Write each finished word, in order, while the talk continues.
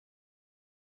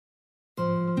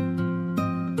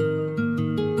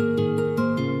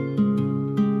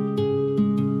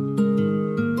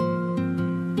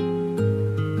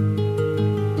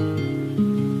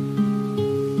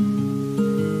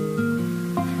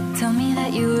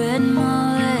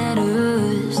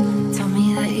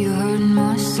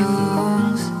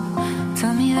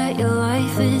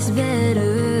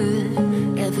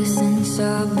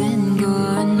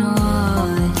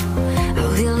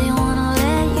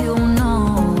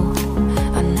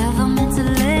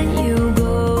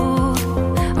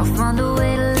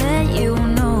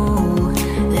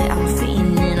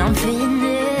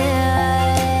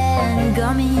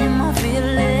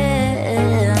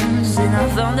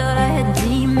out I had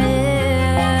demons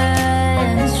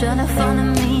trying to find a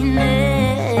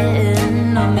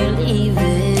meaning of me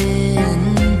leaving.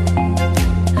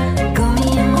 Got me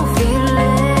in my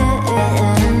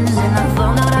feelings, and I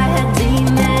found out I had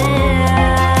demons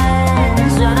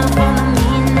trying to find a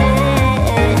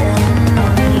meaning of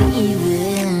me leaving.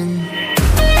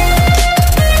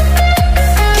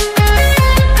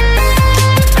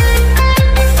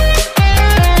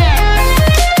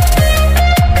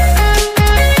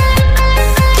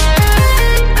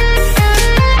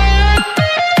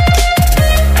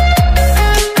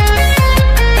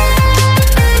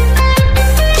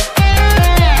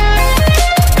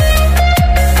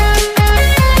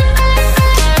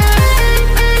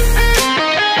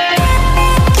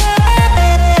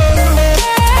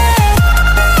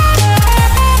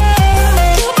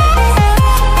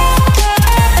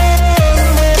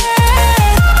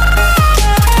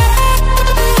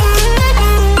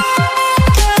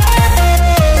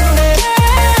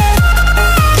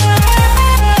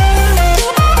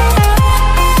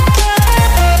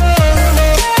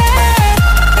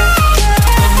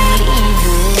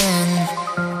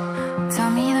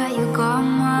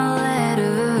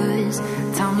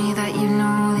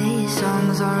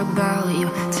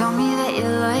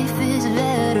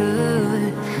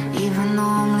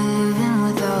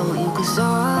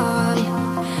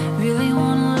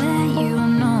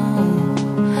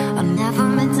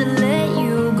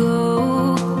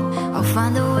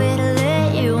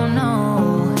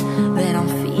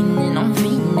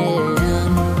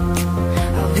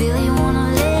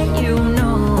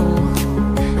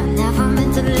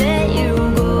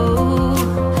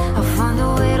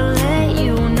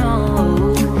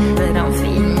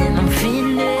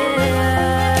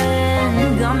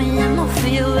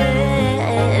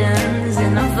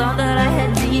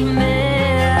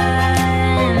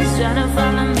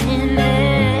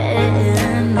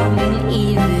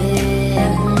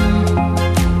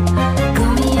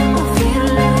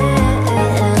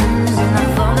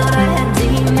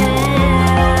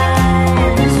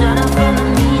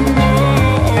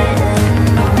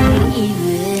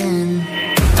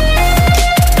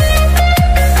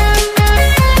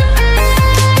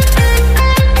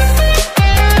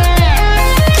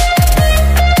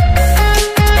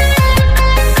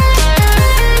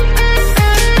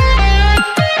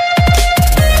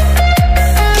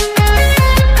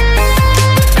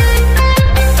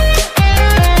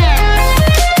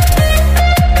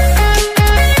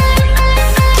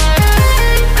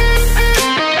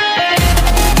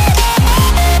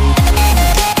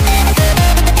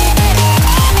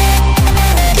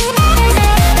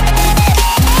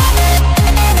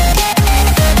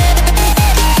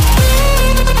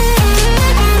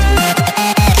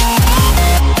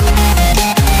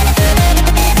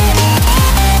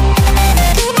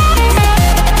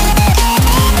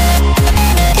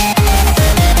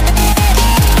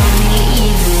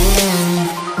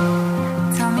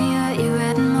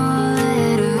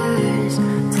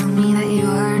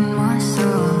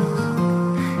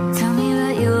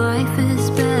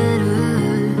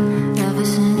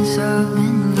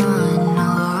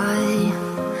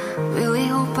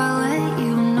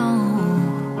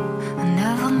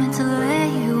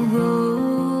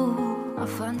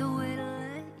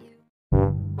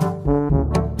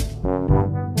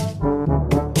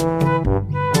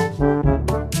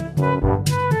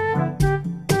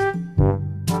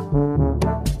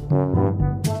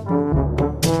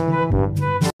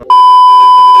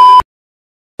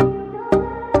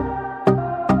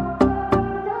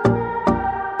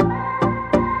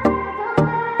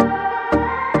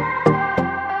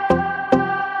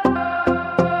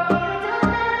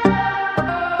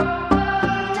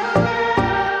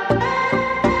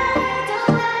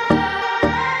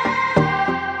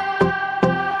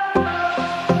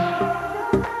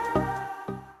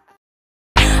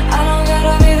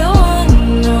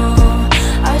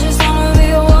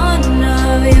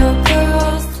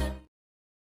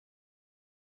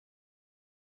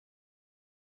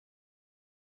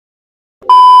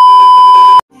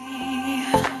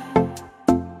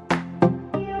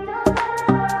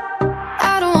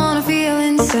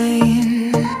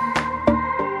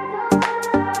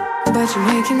 but you're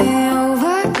making me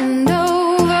over and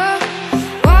over.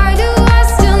 Why do I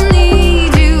still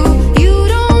need you? You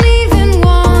don't even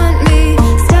want me.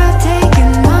 Stop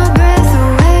taking my breath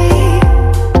away.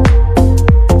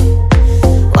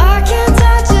 Why can't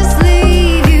I just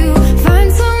leave you? Find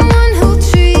someone who'll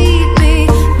treat me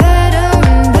better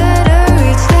and better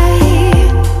each day.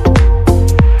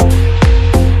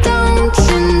 Don't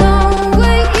you know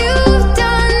what you've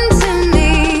done to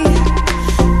me?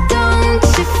 Don't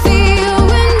you feel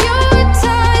when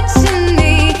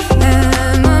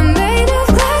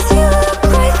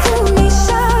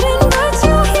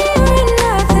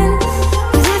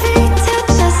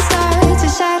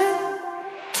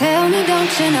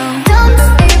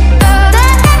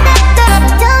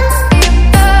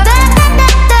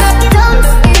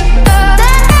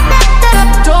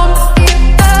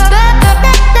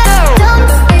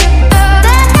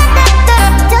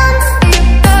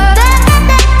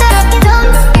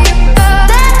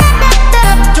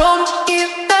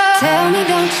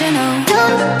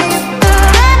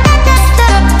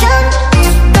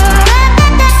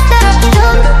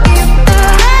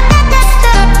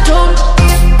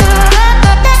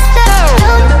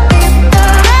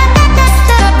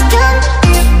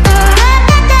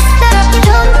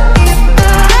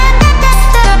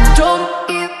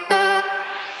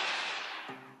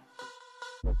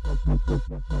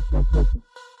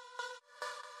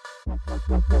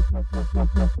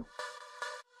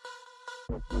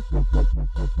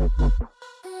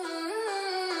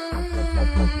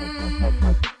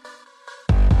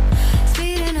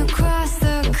Speeding across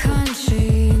the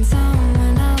country in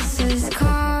someone else's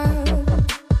car,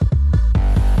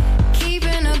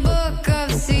 keeping a book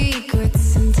of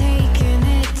secrets and taking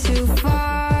it too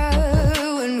far.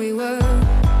 When we were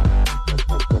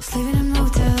sleeping in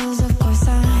motels, of course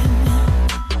I'm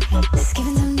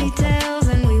skipping some details,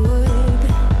 and we would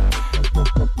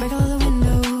break all the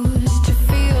windows to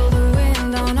feel the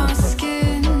wind on our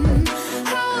skin.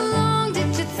 How long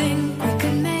did you think we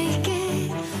could make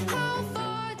it? How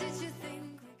far did you think we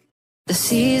could? The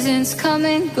seasons come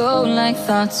and go like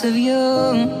thoughts of you,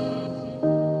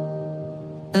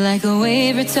 like a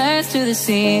wave returns to the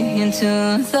sea into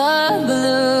the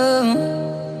blue.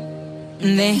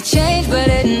 They change but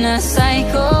in a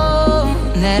cycle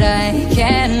that I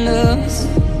can't lose,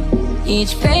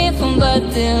 each painful but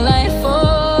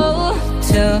delightful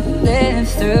to live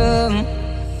through.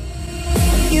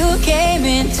 You came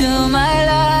into my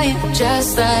life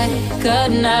just like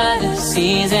another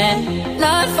season,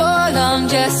 not for long,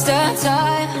 just a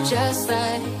time, just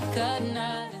like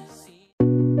another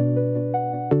season.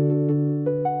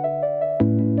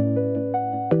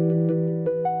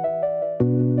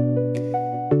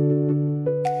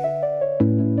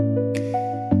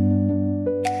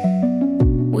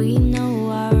 We know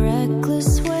our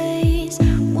reckless ways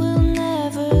will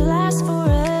never last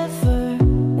forever.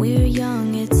 We're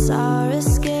young, it's our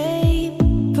escape,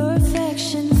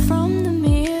 perfection from the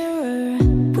mirror.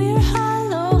 We're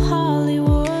hollow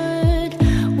Hollywood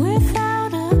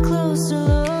without a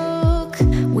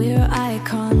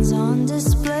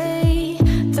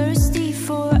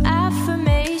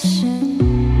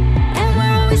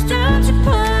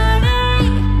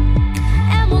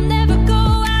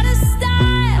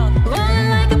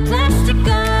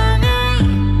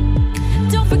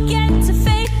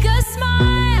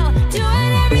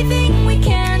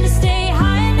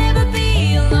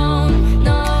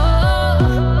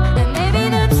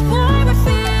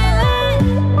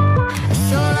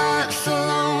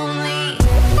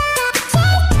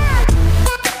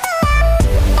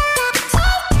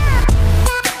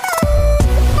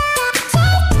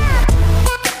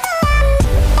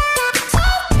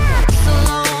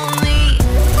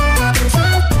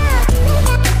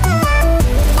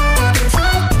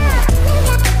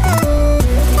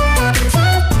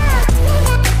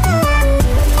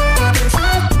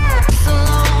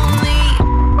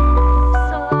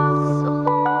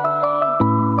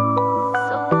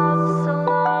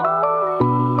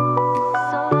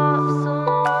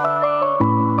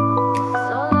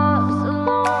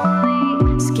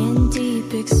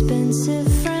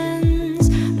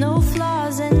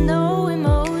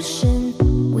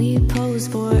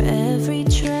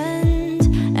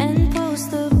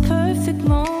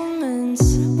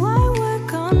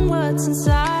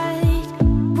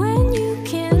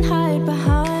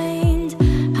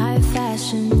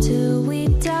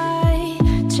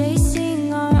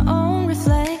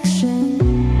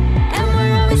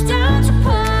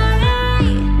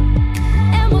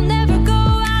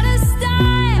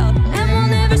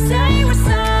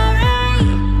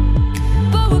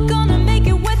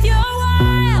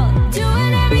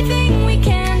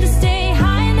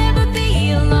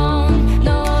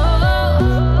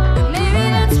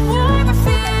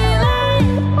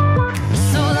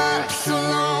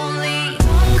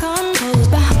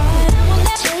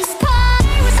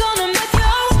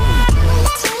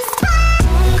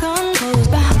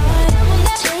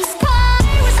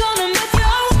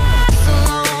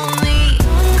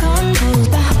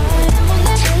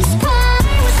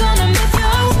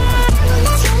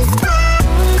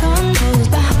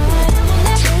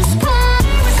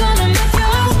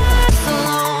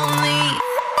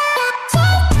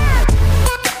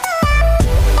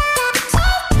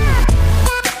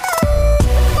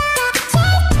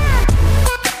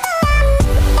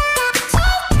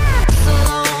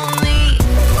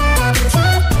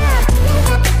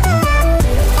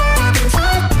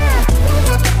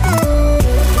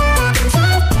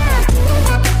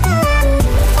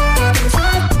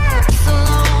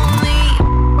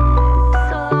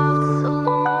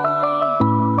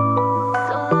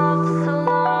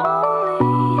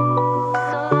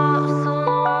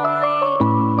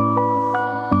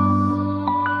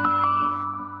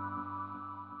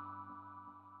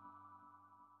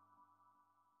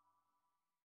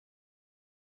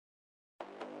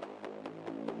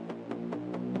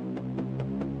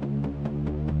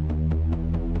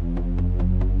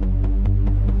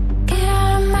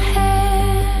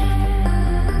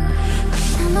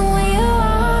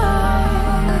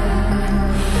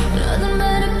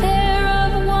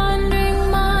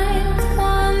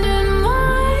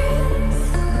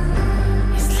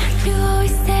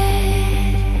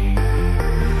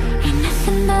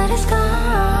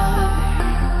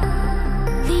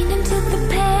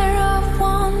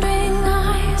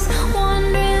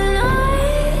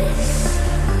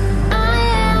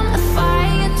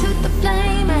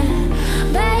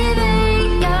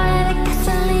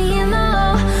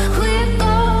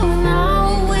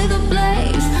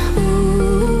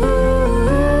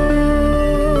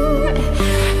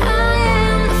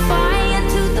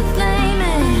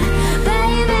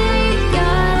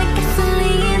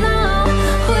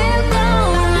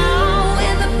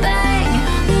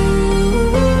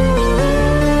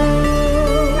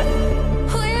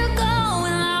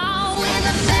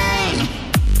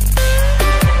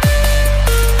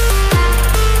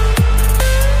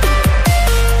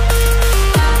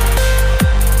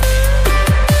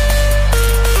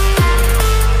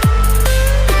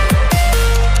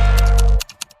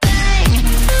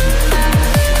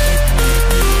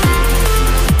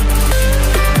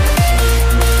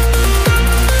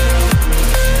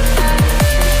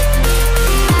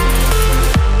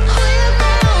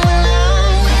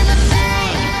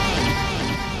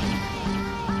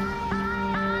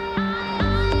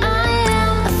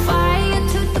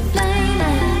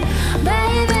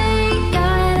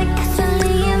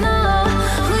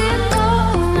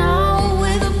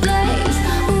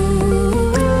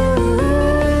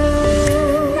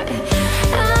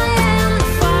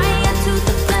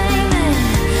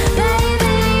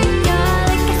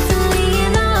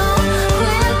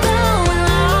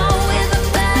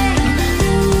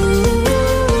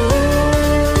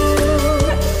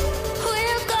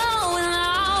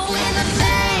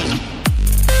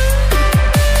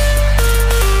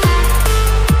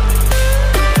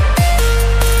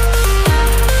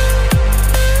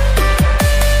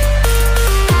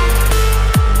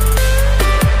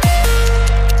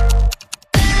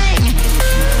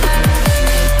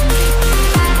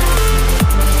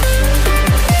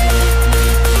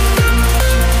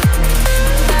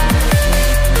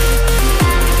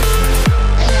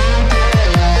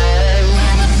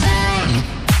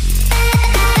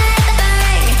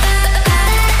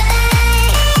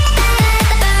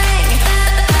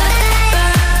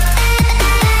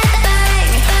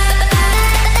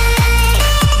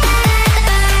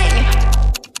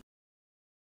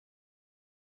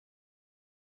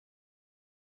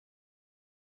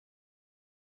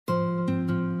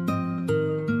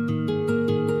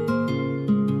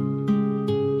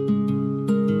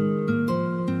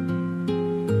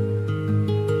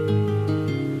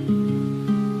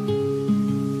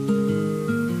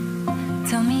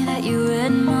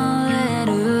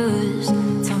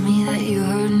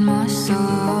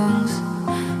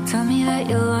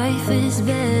your life is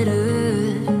better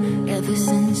ever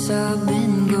since I've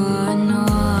been gone.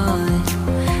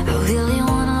 I really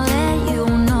wanna let you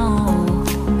know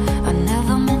I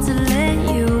never meant to let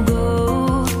you go.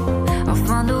 I'll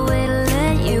find a way to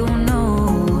let you know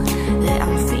that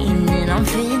I'm feeling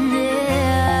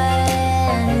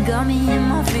got me in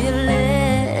my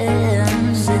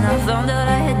feelings. And I found out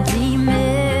I had demons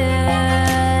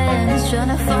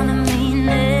trying to find a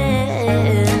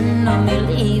meaning of me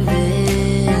leaving.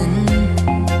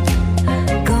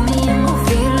 Got me in my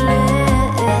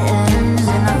feelings.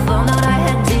 And I found out I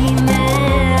had demons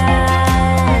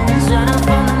trying to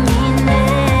find a meaning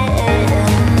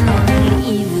of me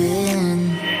leaving.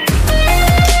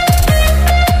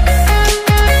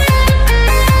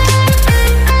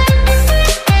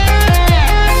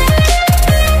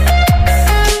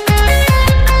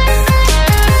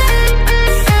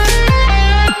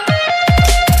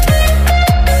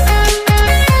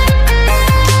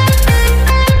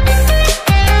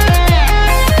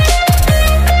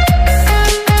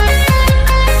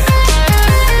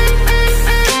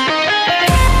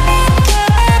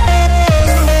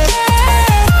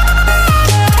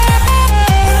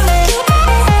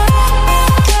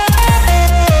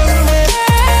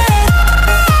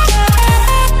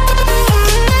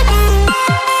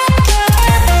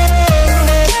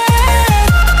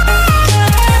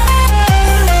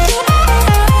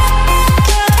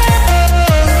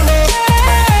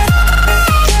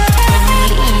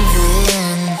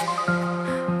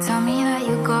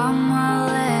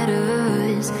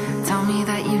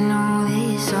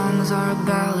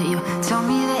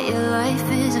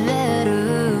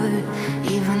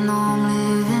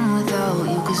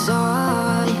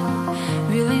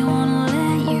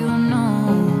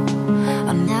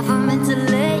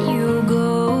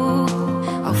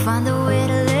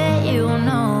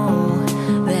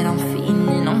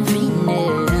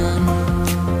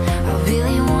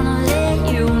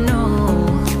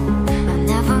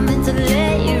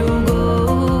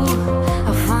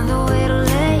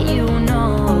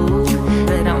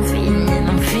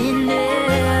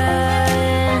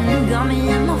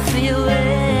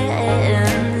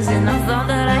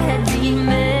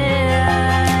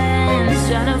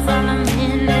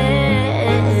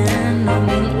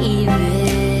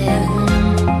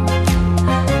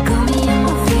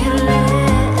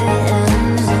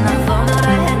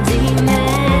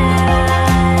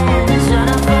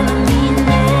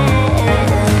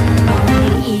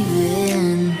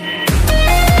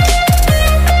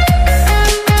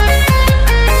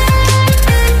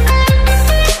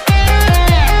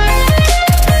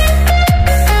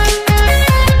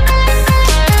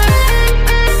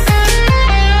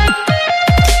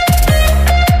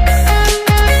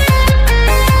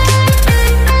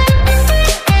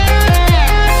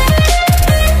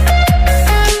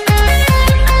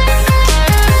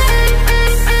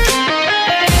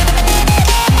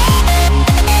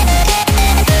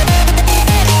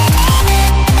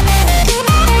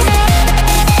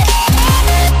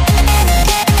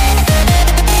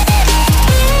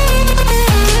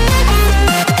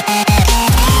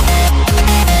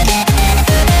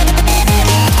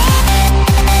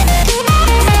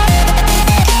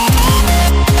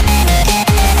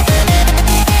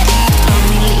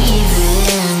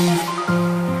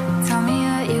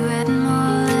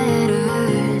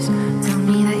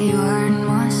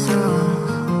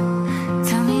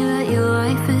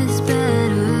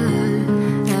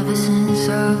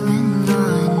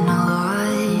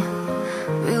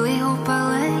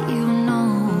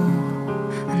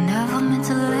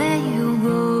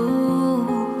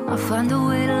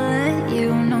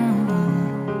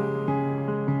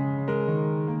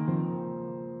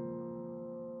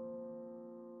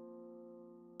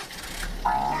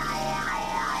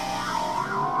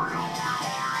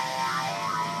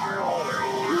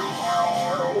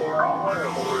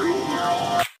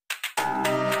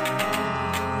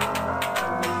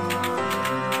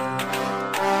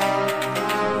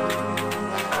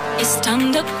 It's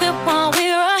time to quit while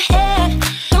we're ahead.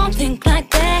 Don't think like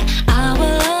that. I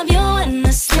will love you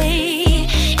endlessly.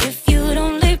 If you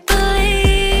don't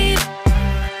believe,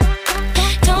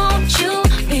 don't you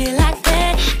be like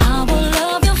that. I will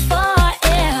love you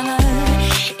forever.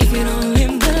 If you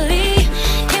don't believe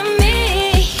in me,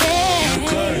 yeah. You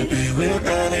could be with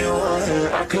anyone,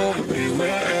 I could be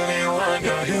with anyone.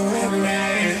 You're here with me.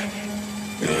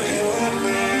 You're here with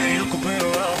me. You could be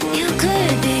around. You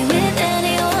could be with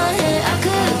anyone. I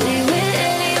could be with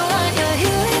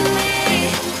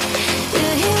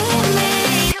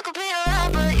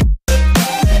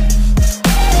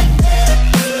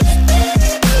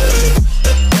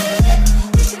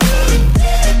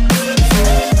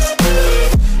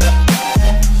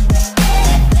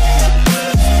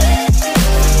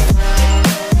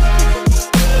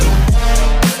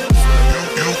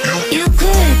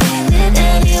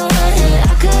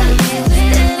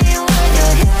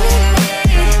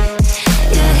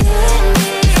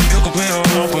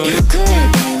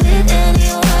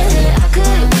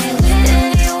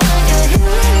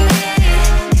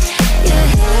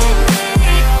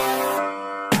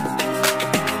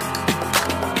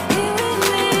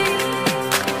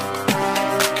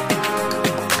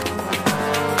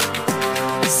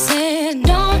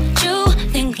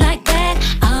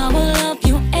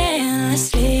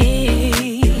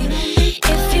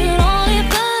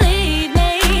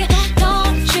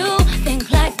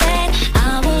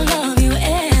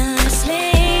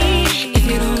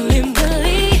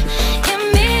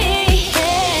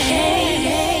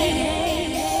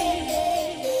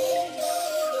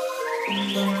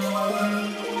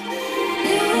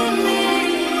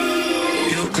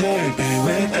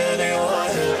with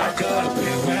anyone, I could be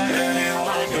with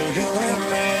anyone. You're here with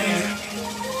me.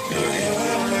 You're here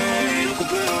with me. You could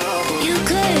be around. You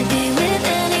could be with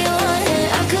anyone,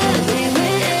 I could be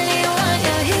with anyone.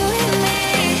 You're here with me.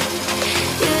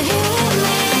 You're here with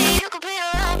me. You could be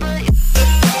around, but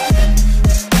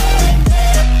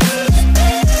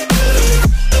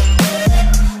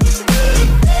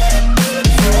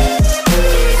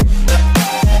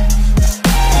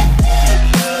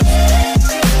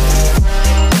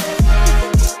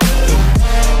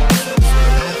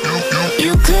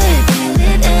you could be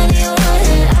with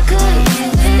anyone, I could be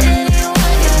with anyone.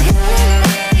 You're here with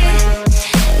me.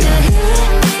 You're here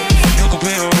with me. You could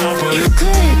be around, but You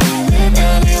could be with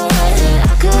anyone,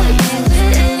 I could be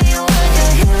with anyone.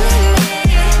 You're here with me.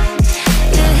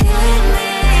 You're here with me.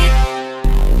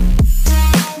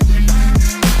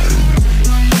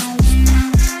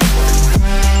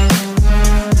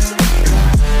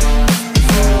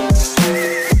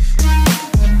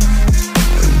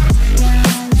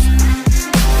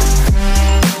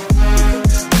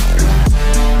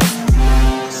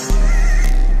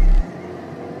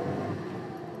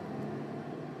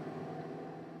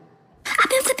 I've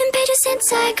been flipping pages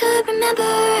since I could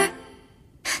remember.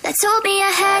 That told me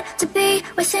I had to be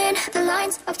within the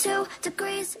lines of 2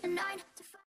 degrees and 9 to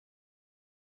 5.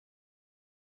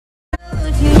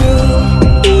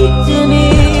 To me,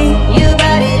 your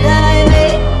body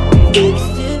like speaks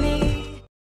to me.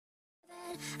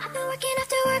 I've been working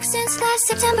after work since last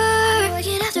September.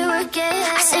 Working after work,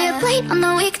 yeah. I stay up late on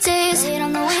the weekdays.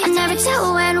 I never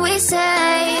tell when we say.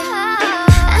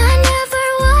 I never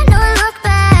wanna look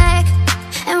back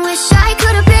and wish I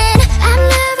could have been. I've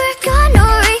never got no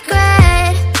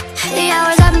regret. The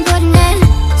hours I've been putting in,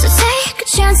 so take a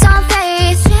chance on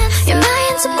faith. Your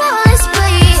mind's a bonus,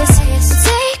 please. So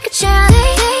take a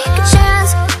chance,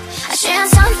 a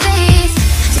chance on faith.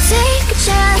 So take a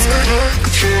chance,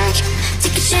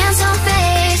 take a chance on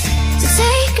faith. So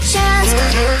take a chance.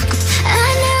 I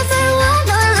never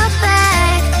wanna look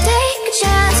back. Take a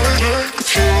chance,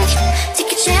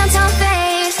 take a chance on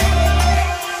faith.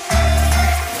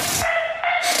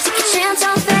 Take a chance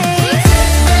on faith.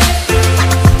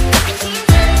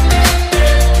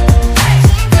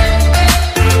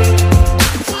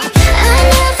 I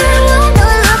never wanna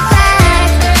look back.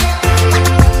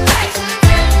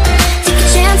 Take a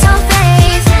chance on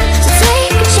faith. So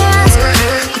take a chance.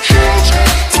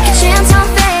 Take a chance on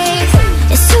faith.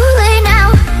 It's too late now.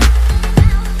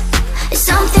 It's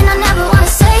something I never wanna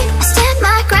say. I stand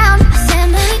my ground. I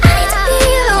need to be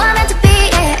who I'm meant to be.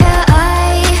 Yeah,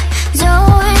 I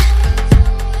don't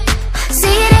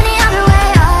see it any other way.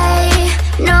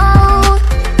 I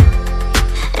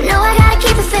know I gotta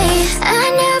keep the faith. I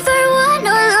never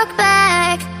wanna look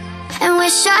back and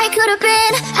wish I could have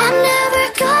been. I've never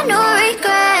got no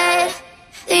regret.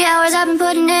 The hours I've been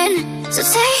putting in, so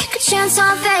take a chance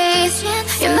on faith.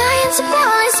 Your mind's a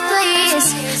bonus, please.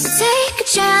 So take a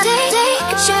chance,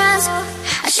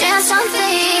 a chance on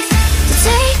faith. So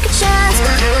take a chance,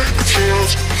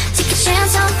 take a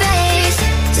chance on faith.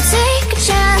 So take a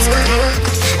chance.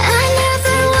 I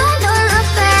never wanna look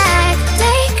back.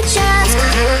 Take a chance,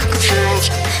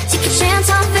 take a chance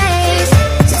on faith.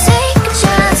 So take a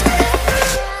chance,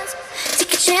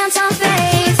 take a chance on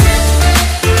faith.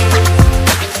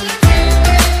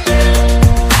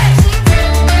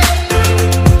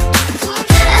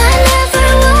 I never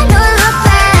wanna look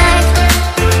back.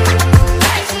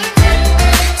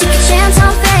 Take a chance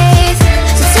on faith.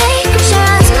 So take a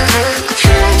chance,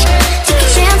 take a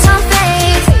chance on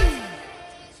faith.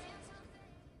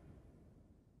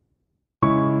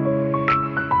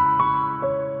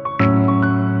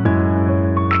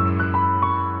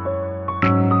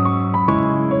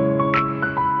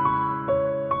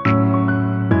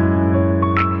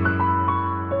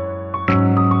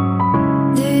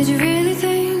 Did you really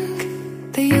think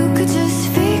that you could just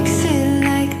fix it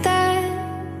like that?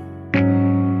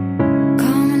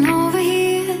 Coming over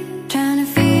here, trying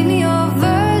to feed me your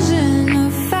version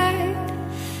of fact.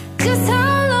 Just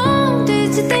how long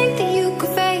did you think that you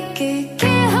could fake it?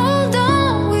 Can't hold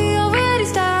on, we already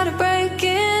started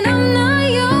breaking. I'm not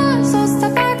yours, so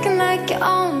stop acting like you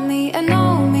own me and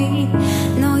know me.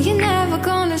 No, you're never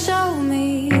gonna show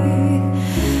me.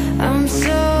 I'm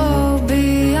so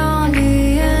beyond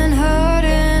being hurt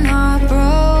and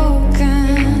heartbroken.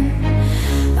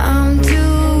 I'm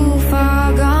too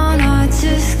far gone, I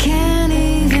just can't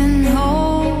even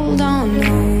hold on.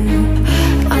 No,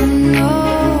 I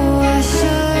know I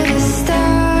should have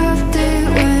stopped it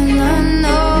when I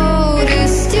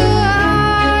noticed your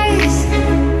eyes.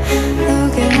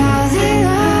 Look at how they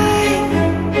lie.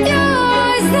 Your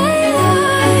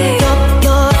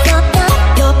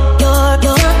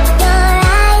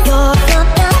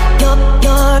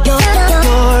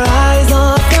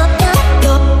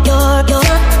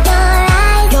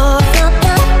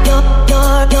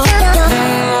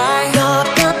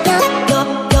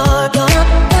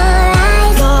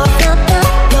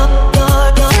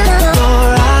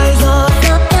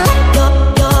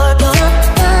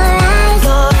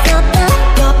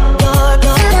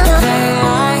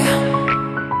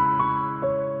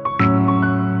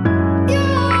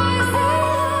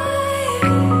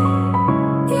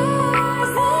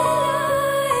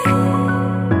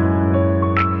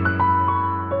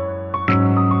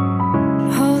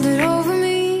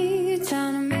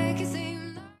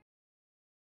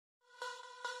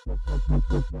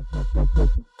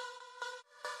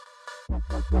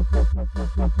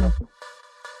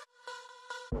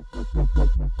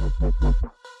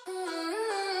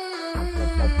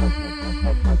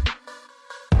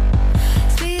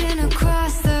Speeding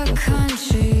across the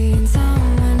country in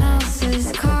someone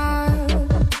else's car,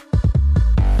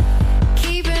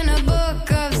 keeping a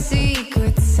book of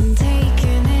secrets and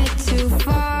taking it too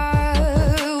far.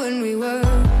 When we were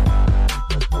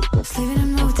sleeping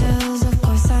in motels, of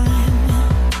course I'm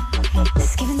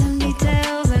just giving some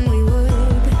details, and we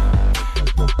would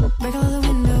break all the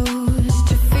windows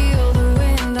to feel the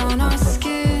wind on our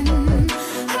skin.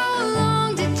 How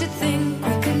long did you think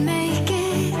we could make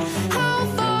it? How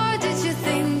far did you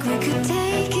think we could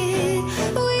take it?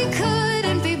 We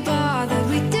couldn't be bothered,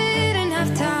 we didn't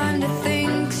have time to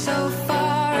think so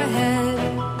far ahead.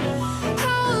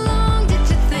 How long did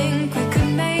you think we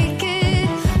could make it?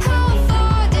 How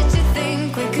far did you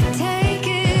think we could take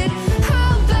it?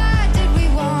 How bad did we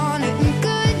want it, and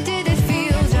good did it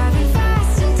feel? Driving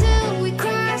fast until we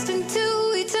crashed into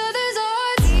each other's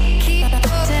hearts. Keep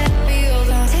that feels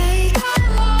I take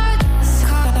hearts.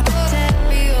 That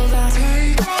feels I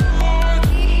take hearts.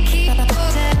 Keep that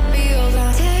feels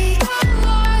I take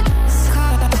hearts.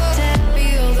 That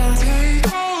feels I take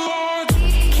hearts.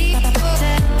 Keep that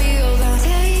feels I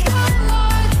take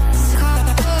hearts.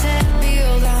 That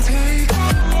feels I take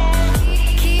hearts.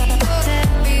 Keep that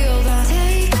feels I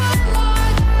take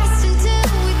hearts. Until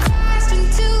we crashed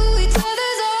into each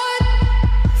other's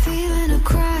hearts. Feeling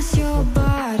across your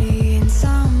body in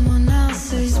someone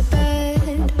else's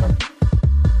bed,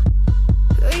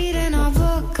 reading our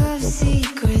book of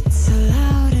secrets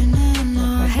aloud and in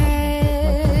our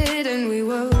head. And we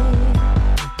were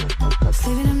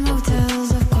sleeping in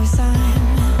motels, of course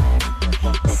I'm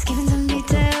just giving some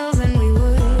details, and we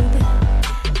would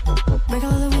break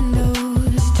all the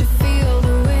windows to feel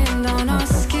the wind on our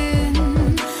skin.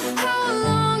 How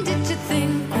long did you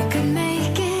think we could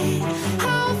make it?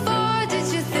 How far did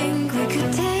you think we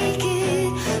could take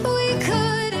it? We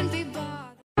couldn't be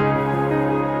bothered.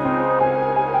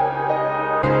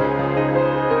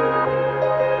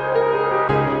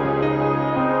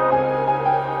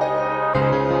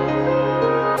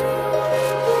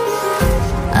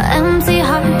 Empty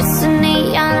hearts and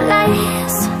neon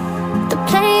lights, they're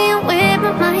playing with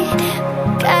my mind.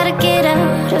 Gotta get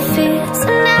out of here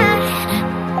tonight.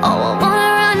 Oh, I wanna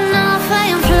run off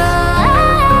and fly,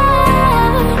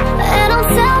 and I'll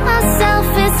tell myself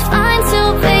it's fine to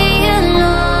be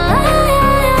alone,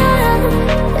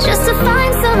 just to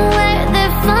find somewhere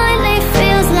that finally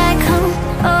feels like home.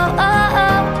 Oh, oh,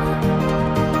 oh.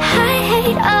 I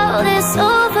hate all this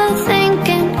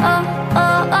overthinking. Oh,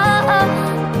 oh, oh, oh.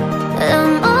 The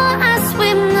more I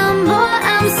swim, the more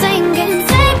I'm sinking.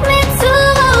 Take me to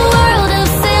a world of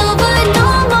silver, no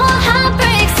more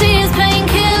heartbreaks, tears,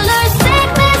 painkillers.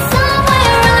 Take me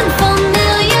somewhere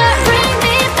unfamiliar, bring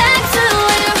me back to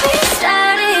where we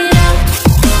started out.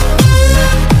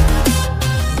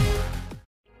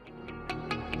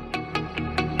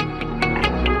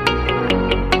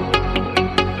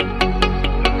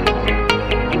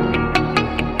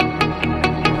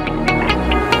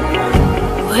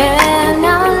 When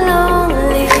I'm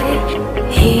lonely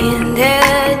in the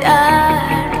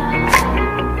dark,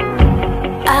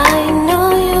 I know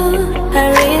you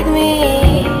are with me,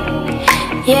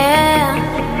 yeah.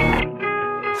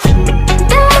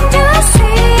 Don't you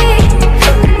see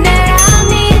that I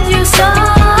need you so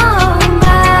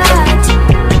much?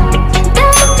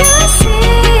 Don't you see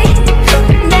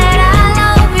that I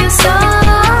love you so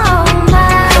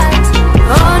much?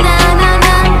 Oh na na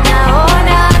na na, oh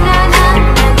na na na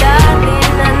na,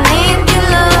 darling, I need your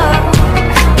love.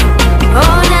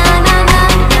 Oh na na na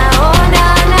na, oh na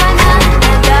na na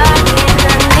na, darling,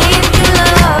 I need your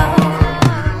love.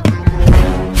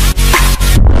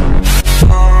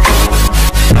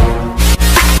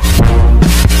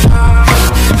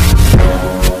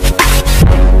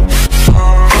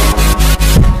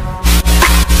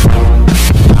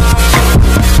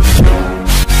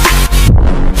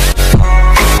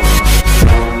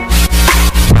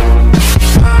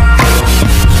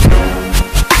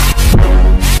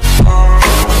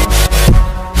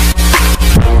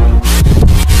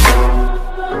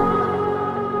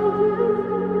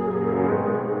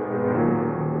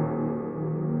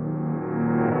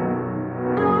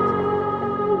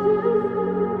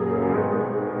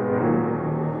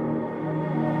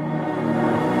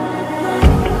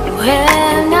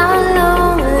 When I'm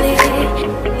lonely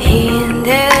in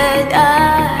the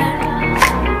dark,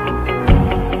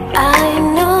 I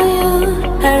know you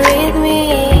are with me,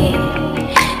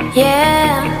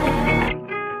 yeah.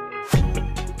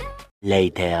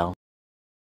 Later.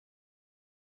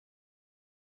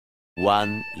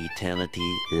 One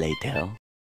eternity later.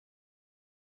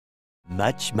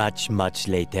 Much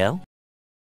later.